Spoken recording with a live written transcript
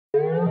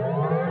And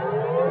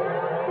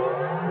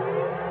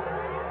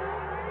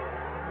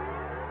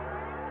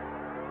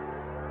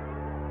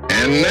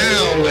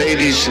now,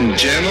 ladies and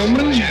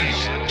gentlemen,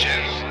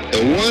 the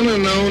one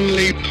and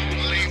only.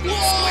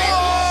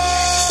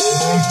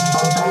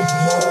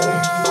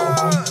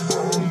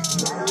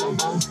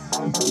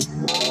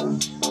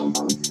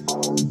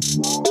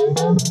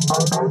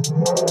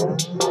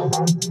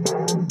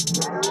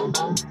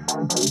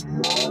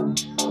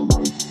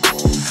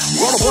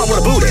 Roll a blunt with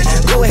a booty,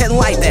 go ahead and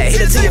light that.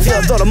 Hit it till you feel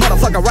it, throw the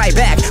motherfucker right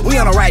back. We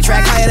on the right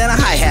track, higher than a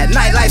hi-hat.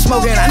 Nightlife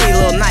smoking, I need a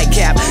little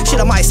nightcap.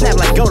 Shit, I might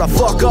snap like go the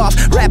fuck off.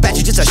 Rap at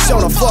you just to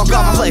show the fuck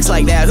off. I flex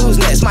like that, who's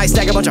next? Might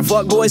stack a bunch of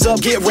fuck boys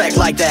up, get wrecked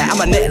like that.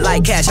 I'm a net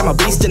like cash, I'm a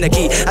beast in the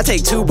key. I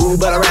take 2 boo,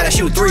 but I'd rather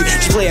shoot 3.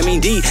 She play a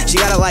mean D, she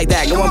got it like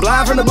that. Going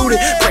blind from the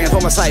booty, praying for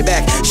my sight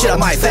back. Shit, I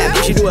might fat,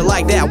 if she do it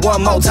like that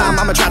one more time,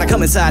 I'ma try to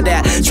come inside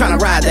that. Tryna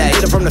ride that,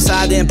 hit it from the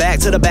side, then back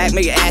to the back,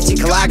 make it ashy,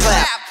 collide,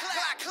 clap.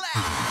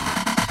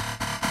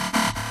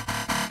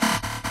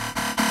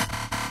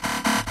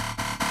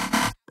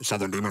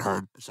 Southern Demon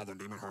Herd. Southern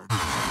Demon Herd.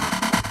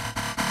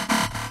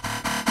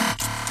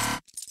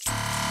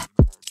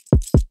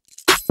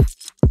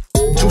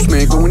 Juice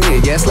man going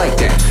in, yeah, it's like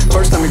that.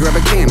 First time we grab a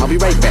can, I'll be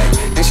right back.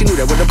 And she knew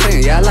that with the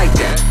plan, yeah, I like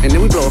that. And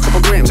then we blow a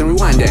couple grams and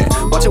rewind that.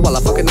 Watch it while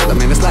I fuck another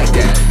man, it's like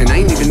that. And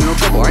I ain't even in no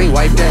trouble, I ain't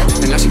wiped that.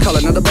 And now she call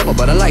another bubble,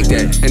 but I like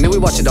that. And then we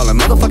watch it all in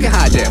motherfucking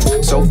high def.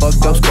 So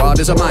fucked up squad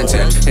is a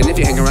mindset. And if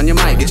you hang around your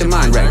mic, get your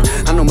mind wrecked.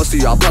 I know most of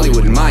y'all probably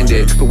wouldn't mind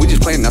it, but we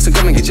just playing now, so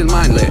come and get your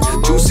mind lit.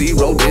 2C,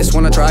 roll this,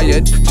 wanna try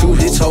it. 2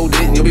 hits, hold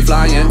it, you'll be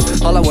flying.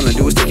 All I wanna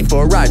do is take you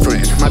for a ride,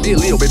 friend. Might be a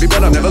Leo, baby,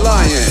 but I'm never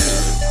lying.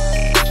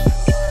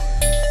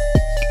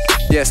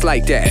 Yeah, it's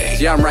like that.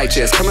 Yeah, I'm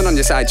righteous. Coming on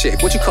your side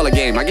chick. What you call a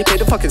game? I get paid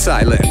to fucking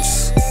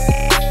silence.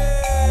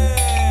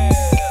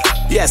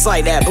 Yeah, it's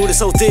like that. Booty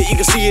so thick, you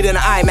can see it in the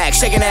IMAX.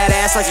 Shaking that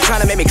ass like you're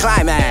trying to make me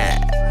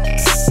climax.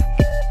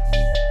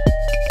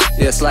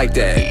 Yeah, it's like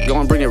that. Go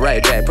and bring it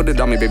right back. Put it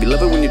on me, baby.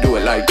 Love it when you do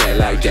it like that,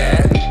 like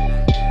that.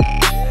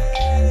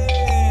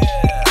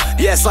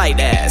 Yeah, it's like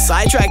that.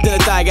 Sidetracked in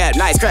the thigh gap.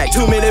 Nice crack.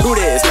 2-minute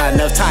booty. It's not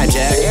enough time,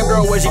 Jack. Damn,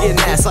 girl, where'd you get an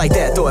ass like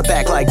that? Throw it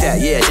back like that.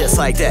 Yeah, just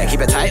like that.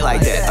 Keep it tight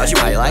like that. Thought you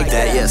might like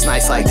that. Yeah, it's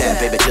nice like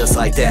that, baby, just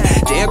like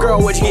that. Damn,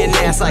 girl, where'd you get an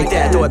ass like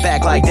that? Throw it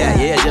back like that.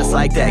 Yeah, just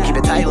like that. Keep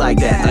it tight like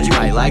that. Thought you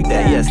might like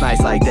that. Yeah, it's nice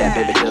like that,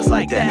 baby, just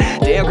like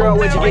that. Damn, girl,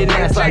 where'd you get an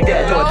ass like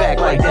that? Throw it back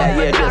like that.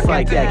 Yeah, just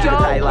like that. Keep it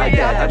tight like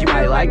that. Thought you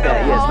might like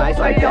that. Yeah, it's nice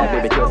like that,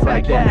 baby, just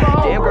like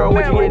that. Damn, girl,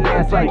 where'd you get an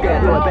ass like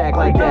that? Throw it back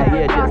like that.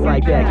 Yeah, just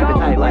like that. Keep it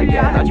tight like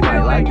that. Thought you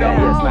might like that. Yeah,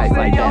 it's nice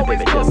like that.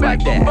 Baby, just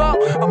like that.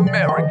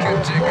 American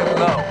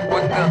Gigolo,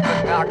 another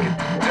knock at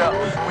the door.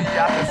 We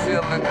out here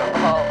feeling the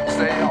hoes,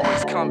 they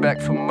always come back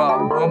for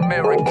more.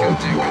 American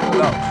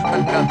Gigolo,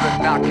 another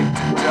knock at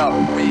the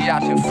door. We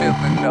out here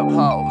feeling the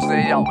hoes,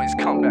 they always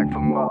come back for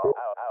more.